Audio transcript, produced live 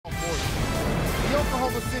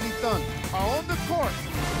City Thunder are on the court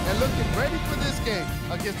and looking ready for this game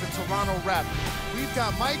against the Toronto Raptors. We've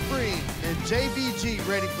got Mike Green and JVG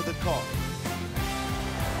ready for the call.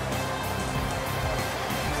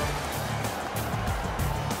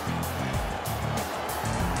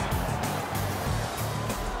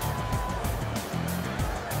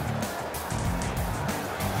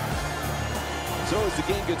 So as the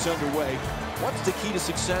game gets underway, what's the key to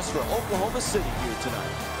success for Oklahoma City here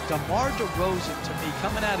tonight? DeMar DeRozan, to me,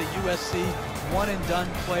 coming out of USC, one-and-done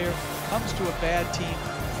player, comes to a bad team,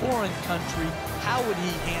 foreign country. How would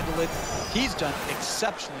he handle it? He's done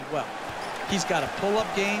exceptionally well. He's got a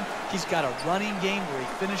pull-up game. He's got a running game where he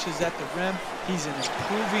finishes at the rim. He's an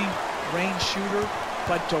improving range shooter.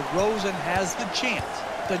 But DeRozan has the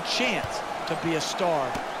chance to be a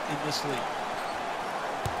star in this league.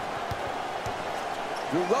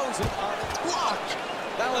 DeRozan on it, blocked.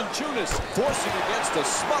 Valanciunas forcing against a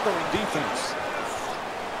smothering defense.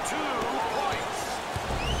 2 points.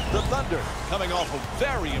 The Thunder coming off a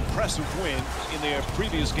very impressive win in their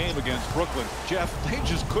previous game against Brooklyn. Jeff, they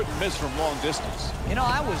just couldn't miss from long distance. You know,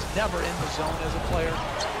 I was never in the zone as a player.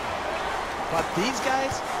 But these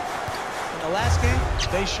guys, in the last game,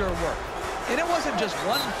 they sure were. And it wasn't just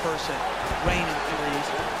one person raining threes.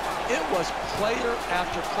 It was player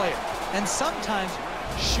after player. And sometimes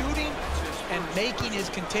shooting and making is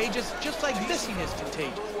contagious, just like missing is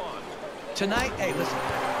contagious. Tonight, hey, listen,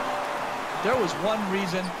 there was one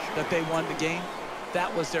reason that they won the game.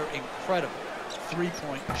 That was their incredible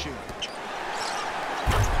three-point shooting.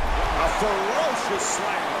 A ferocious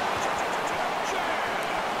slam.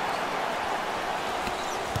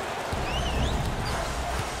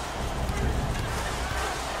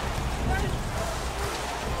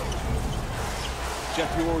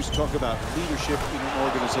 Jeff, you always talk about leadership in an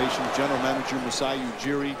organization. General Manager Masai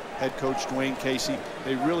Ujiri, head coach Dwayne Casey,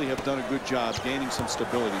 they really have done a good job gaining some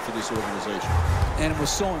stability for this organization. And it was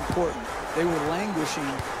so important. They were languishing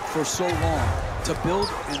for so long. To build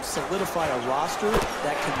and solidify a roster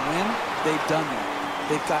that can win, they've done that.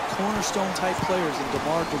 They've got cornerstone-type players in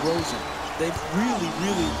DeMar DeRozan. They've really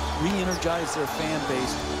re-energized their fan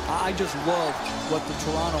base. I just love what the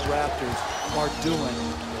Toronto Raptors are doing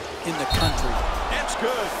in the country. That's good.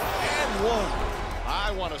 And one.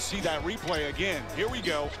 I want to see that replay again. Here we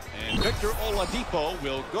go. And Victor Oladipo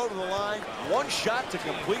will go to the line. One shot to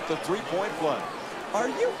complete the three-point play. Are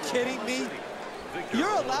you kidding me?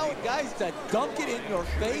 You're allowing guys to dunk it in your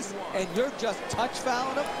face and you're just touch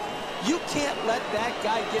fouling them? You can't let that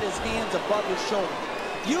guy get his hands above his shoulder.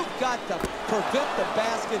 You've got to prevent the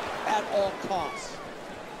basket at all costs.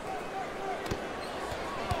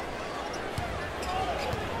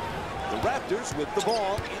 The Raptors with the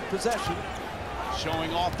ball in possession.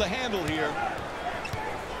 Showing off the handle here.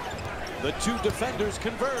 The two defenders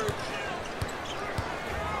converge.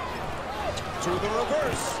 To the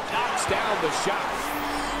reverse. Knocks down the shot.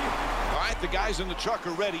 All right, the guys in the truck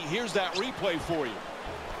are ready. Here's that replay for you.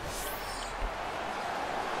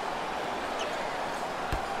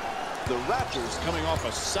 The Raptors coming off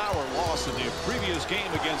a sour loss in their previous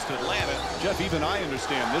game against Atlanta. Jeff, even I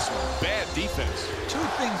understand this one. Bad defense. Two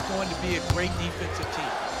things going to be a great defensive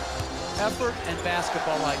team: effort and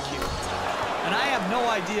basketball IQ. And I have no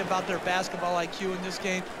idea about their basketball IQ in this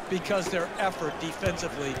game because their effort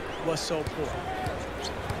defensively was so poor.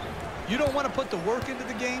 You don't want to put the work into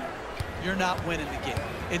the game, you're not winning the game.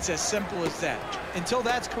 It's as simple as that. Until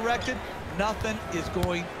that's corrected, nothing is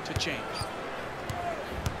going to change.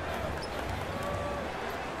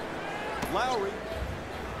 Lowry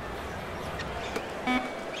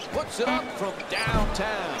puts it up from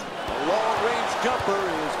downtown. The long-range jumper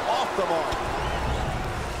is off the mark.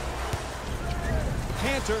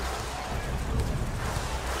 Cantor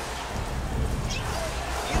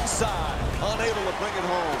inside, unable to bring it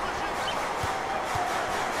home.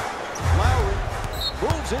 Lowry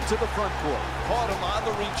moves into the front court, caught him on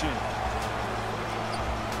the reach-in.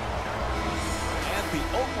 And the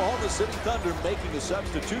Oklahoma City Thunder making a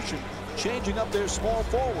substitution, changing up their small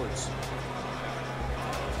forwards.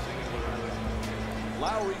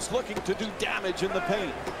 Lowry's looking to do damage in the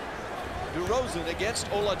paint. DeRozan against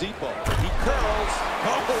Oladipo. He curls.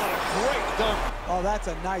 Oh, what a great dunk. Oh, that's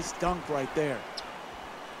a nice dunk right there.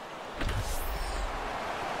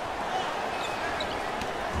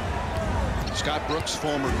 Scott Brooks,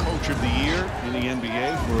 former coach of the year in the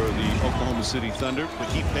NBA for the Oklahoma City Thunder, but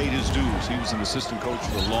he paid his dues. He was an assistant coach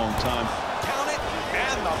for a long time. Count it,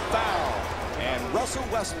 and the foul. And Russell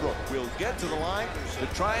Westbrook will get to the line to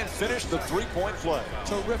try and finish the three-point play.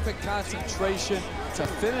 Terrific concentration to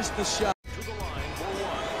finish the shot.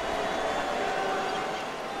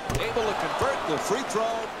 Able to convert the free throw,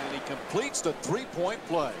 and he completes the three-point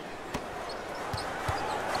play.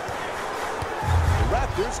 The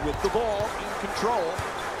Raptors with the ball in control.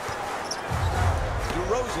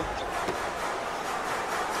 DeRozan.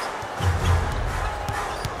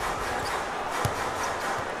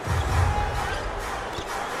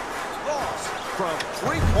 Ross from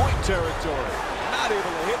three-point territory. Not able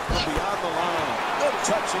to hit from beyond the line. Good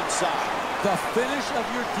touch inside. The finish of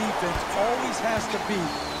your defense always has to be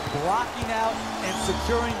blocking out and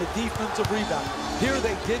securing the defensive rebound. Here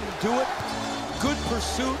they didn't do it. Good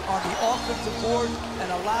pursuit on the offensive board and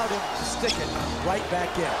allowed him to stick it right back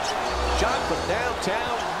in. Shot from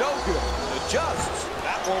downtown, no good. Adjusts.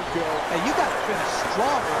 That won't go. Hey, you got to finish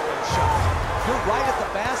strong on those shots. You're right at the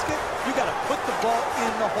basket. You got to put the ball in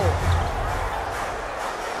the hole.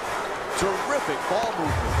 Terrific ball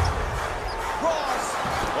movement. Ross.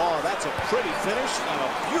 Oh, that's a pretty finish and a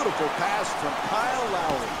beautiful pass from Kyle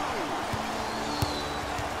Lowry.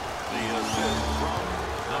 The assist from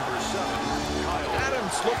number 7, Kyle.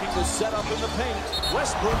 Adams looking to set up in the paint.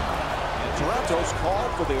 Westbrook. And Toronto's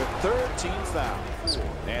called for their third team foul.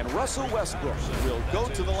 And Russell Westbrook will go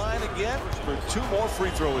to the line again for 2 more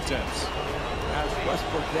free throw attempts. As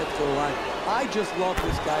Westbrook gets to the line, I just love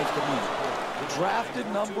this guy's demeanor. Drafted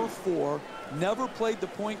number 4, never played the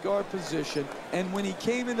point guard position, and when he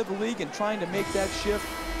came into the league and trying to make that shift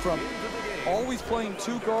from always playing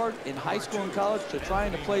 2 guard in high school and college to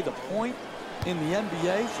trying to play the point in the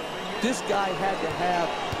NBA, this guy had to have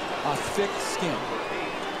a thick skin.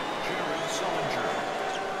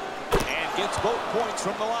 And gets both points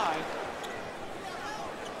from the line.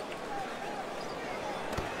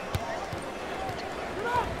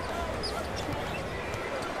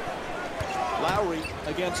 Lowry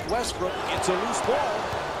against Westbrook. It's a loose ball.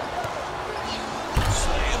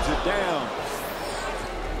 Slams it down.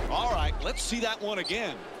 All right, let's see that one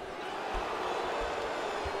again.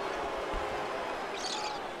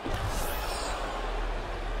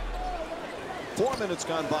 Four minutes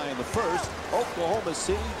gone by in the first. Oklahoma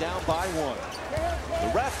City down by 1.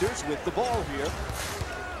 The Raptors with the ball here.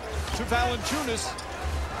 To Valanciunas.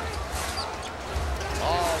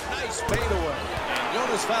 Oh, nice fadeaway. And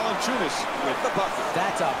Jonas Valanciunas with the bucket.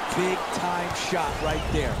 That's a big-time shot right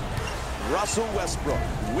there. Russell Westbrook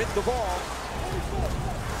with the ball.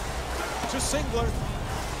 To Singler.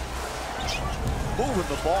 Moving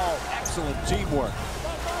the ball. Excellent teamwork.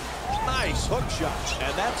 Nice hook shot.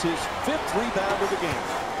 And that's his 5th rebound of the game.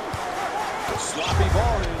 Sloppy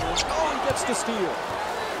ball handling. Oh, he gets the steal.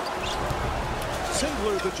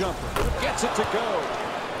 Singler the jumper. Gets it to go.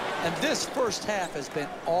 And this first half has been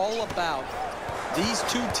all about these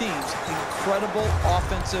 2 teams' incredible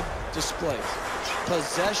offensive displays.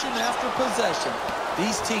 Possession after possession,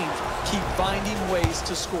 these teams keep finding ways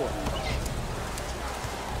to score.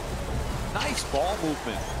 Nice ball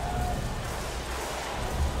movement.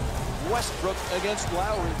 Westbrook against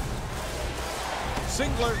Lowry.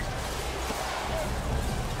 Singler.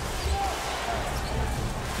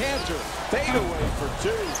 Cantor. Fade away for 2.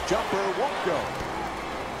 Jumper won't go.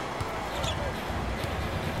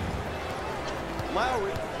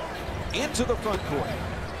 Lowry into the front court.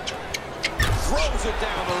 Throws it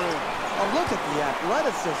down the rim. Oh, look at the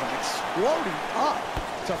athleticism exploding up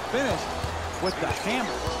to finish with the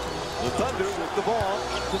hammer. The Thunder with the ball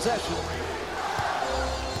in possession.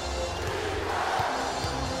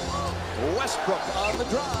 Westbrook on the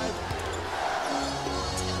drive.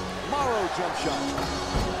 Morrow jump shot.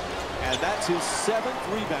 And that's his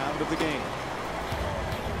 7th rebound of the game.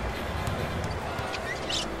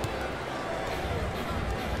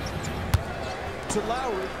 To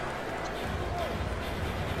Lowry.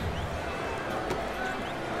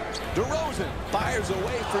 DeRozan fires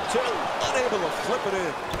away for 2. Unable to flip it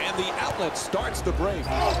in. And the outlet starts the break.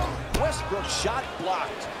 Westbrook shot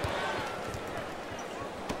blocked.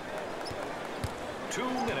 2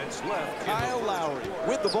 minutes left. Kyle Lowry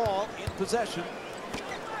with the ball in possession.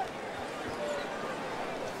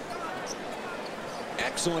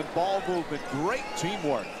 Excellent ball movement. Great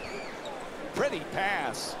teamwork. Pretty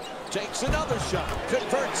pass. Takes another shot.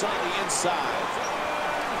 Converts on the inside.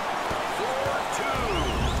 4-2.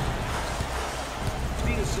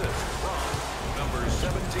 The assist from number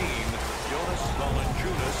 17, Jonas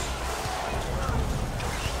Valanciunas.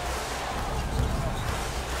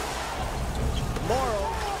 Morrow.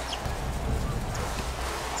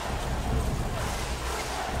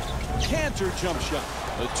 Cantor jump shot.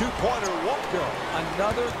 The 2-pointer won't go.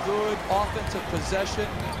 Another good offensive possession.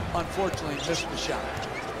 Unfortunately, missed the shot.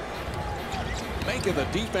 Making the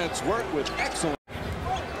defense work with excellent.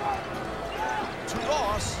 To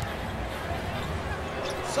Ross.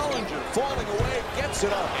 Sullinger Falling away, gets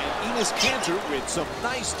it up. And Enes Kanter with some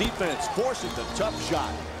nice defense, forces the tough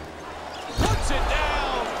shot. Puts it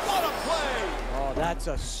down. What a play. Oh, that's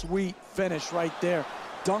a sweet finish right there.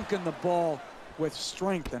 Dunking the ball with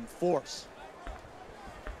strength and force.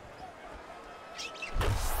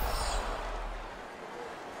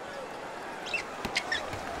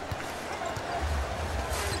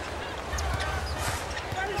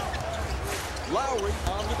 Lowry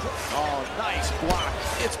on the draw. Oh, nice block.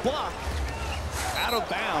 It's blocked. Out of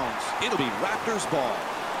bounds. It'll be Raptors ball.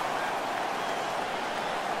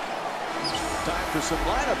 Time for some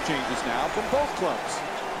lineup changes now from both clubs.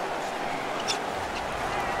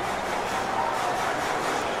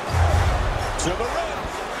 To the rim.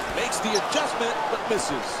 Makes the adjustment, but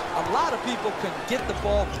misses. A lot of people can get the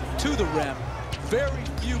ball to the rim. Very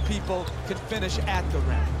few people can finish at the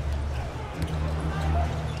rim.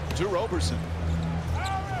 To Roberson.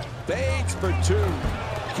 Fades for two.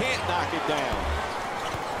 Can't knock it down.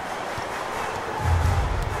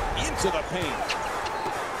 Into the paint.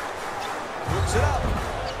 Puts it up.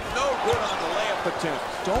 No good on the layup attempt.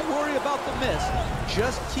 Don't worry about the miss.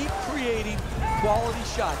 Just keep creating quality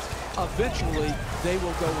shots. Eventually, they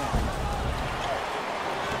will go in.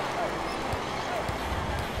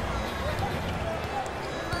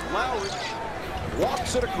 Lowry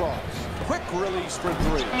walks it across. Quick release for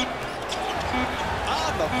three.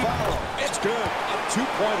 On the foul. It's good. A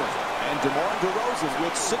two-pointer. And DeMar DeRozan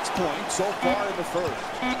with 6 points so far in the first.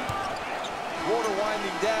 Quarter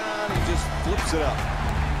winding down. He just flips it up.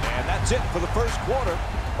 And that's it for the first quarter.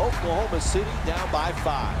 Oklahoma City down by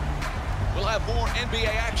 5. We'll have more NBA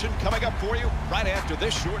action coming up for you right after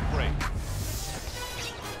this short break.